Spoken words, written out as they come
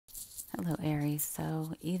Hello, Aries.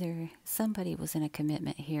 So either somebody was in a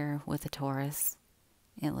commitment here with a Taurus,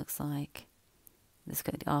 it looks like. This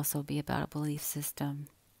could also be about a belief system.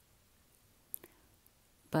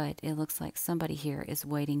 But it looks like somebody here is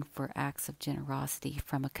waiting for acts of generosity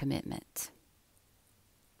from a commitment,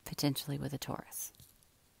 potentially with a Taurus.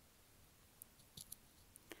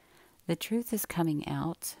 The truth is coming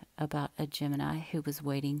out about a Gemini who was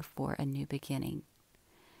waiting for a new beginning.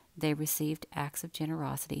 They received acts of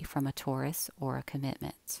generosity from a Taurus or a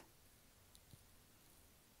commitment.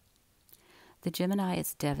 The Gemini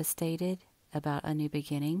is devastated about a new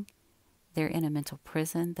beginning. They're in a mental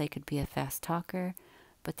prison. They could be a fast talker,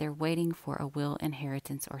 but they're waiting for a will,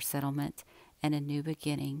 inheritance, or settlement and a new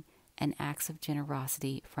beginning and acts of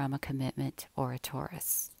generosity from a commitment or a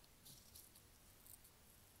Taurus.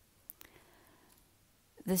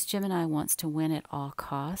 This Gemini wants to win at all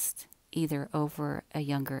cost, either over a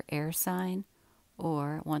younger air sign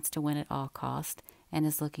or wants to win at all cost and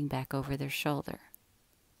is looking back over their shoulder.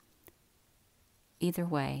 Either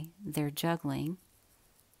way, they're juggling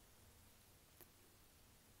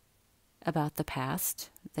about the past.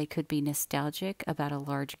 They could be nostalgic about a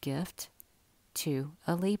large gift to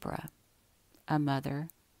a Libra, a mother,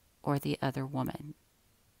 or the other woman.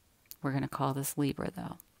 We're going to call this Libra,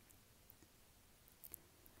 though.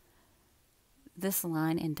 This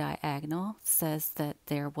line in diagonal says that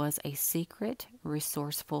there was a secret,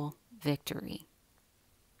 resourceful victory.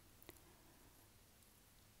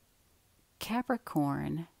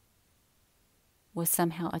 Capricorn was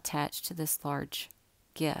somehow attached to this large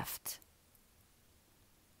gift.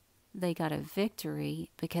 They got a victory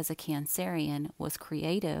because a Cancerian was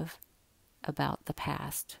creative about the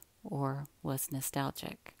past or was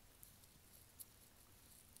nostalgic.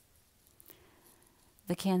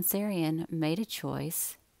 The Cancerian made a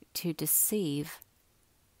choice to deceive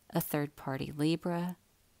a third-party Libra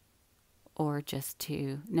or just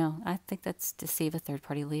to, no, I think that's deceive a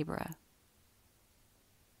third-party Libra.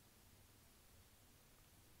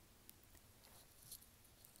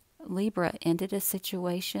 Libra ended a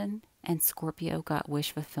situation and Scorpio got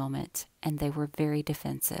wish fulfillment, and they were very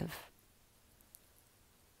defensive.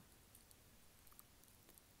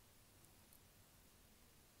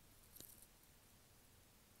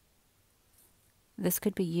 This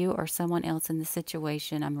could be you or someone else in the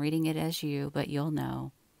situation. I'm reading it as you, but you'll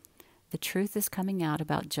know. The truth is coming out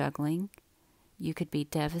about juggling. You could be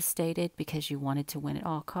devastated because you wanted to win at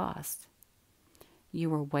all costs.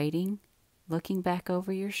 You were waiting, looking back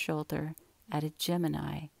over your shoulder at a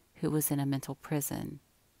Gemini who was in a mental prison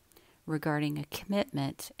regarding a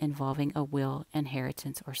commitment involving a will,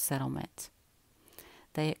 inheritance, or settlement.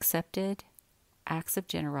 They accepted acts of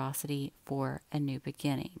generosity for a new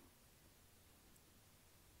beginning.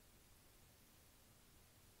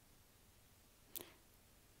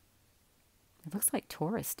 It looks like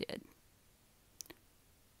Taurus did.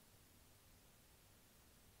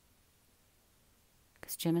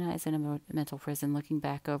 Because Gemini is in a mental prison looking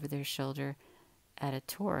back over their shoulder at a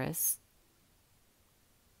Taurus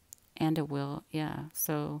and a will. Yeah,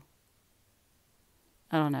 so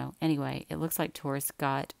I don't know. Anyway, it looks like Taurus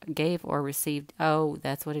gave or received. Oh,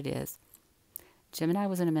 that's what it is. Gemini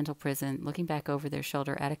was in a mental prison looking back over their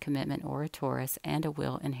shoulder at a commitment or a Taurus and a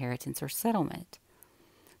will, inheritance, or settlement.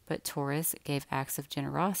 But Taurus gave acts of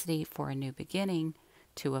generosity for a new beginning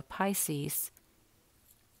to a Pisces.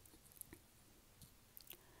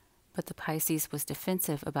 But the Pisces was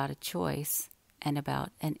defensive about a choice and about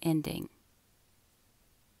an ending.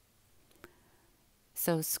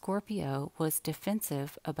 So Scorpio was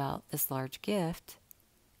defensive about this large gift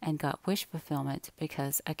and got wish fulfillment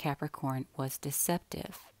because a Capricorn was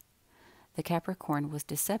deceptive. The Capricorn was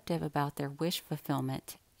deceptive about their wish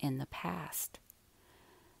fulfillment in the past.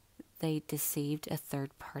 They deceived a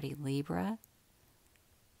third-party Libra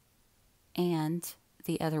and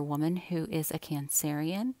the other woman who is a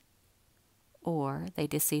Cancerian, or they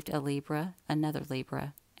deceived a Libra, another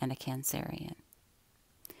Libra, and a Cancerian.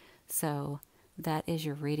 So that is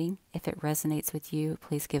your reading. If it resonates with you,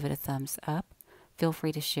 please give it a thumbs up. Feel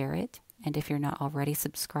free to share it. And if you're not already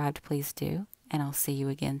subscribed, please do. And I'll see you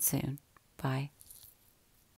again soon. Bye.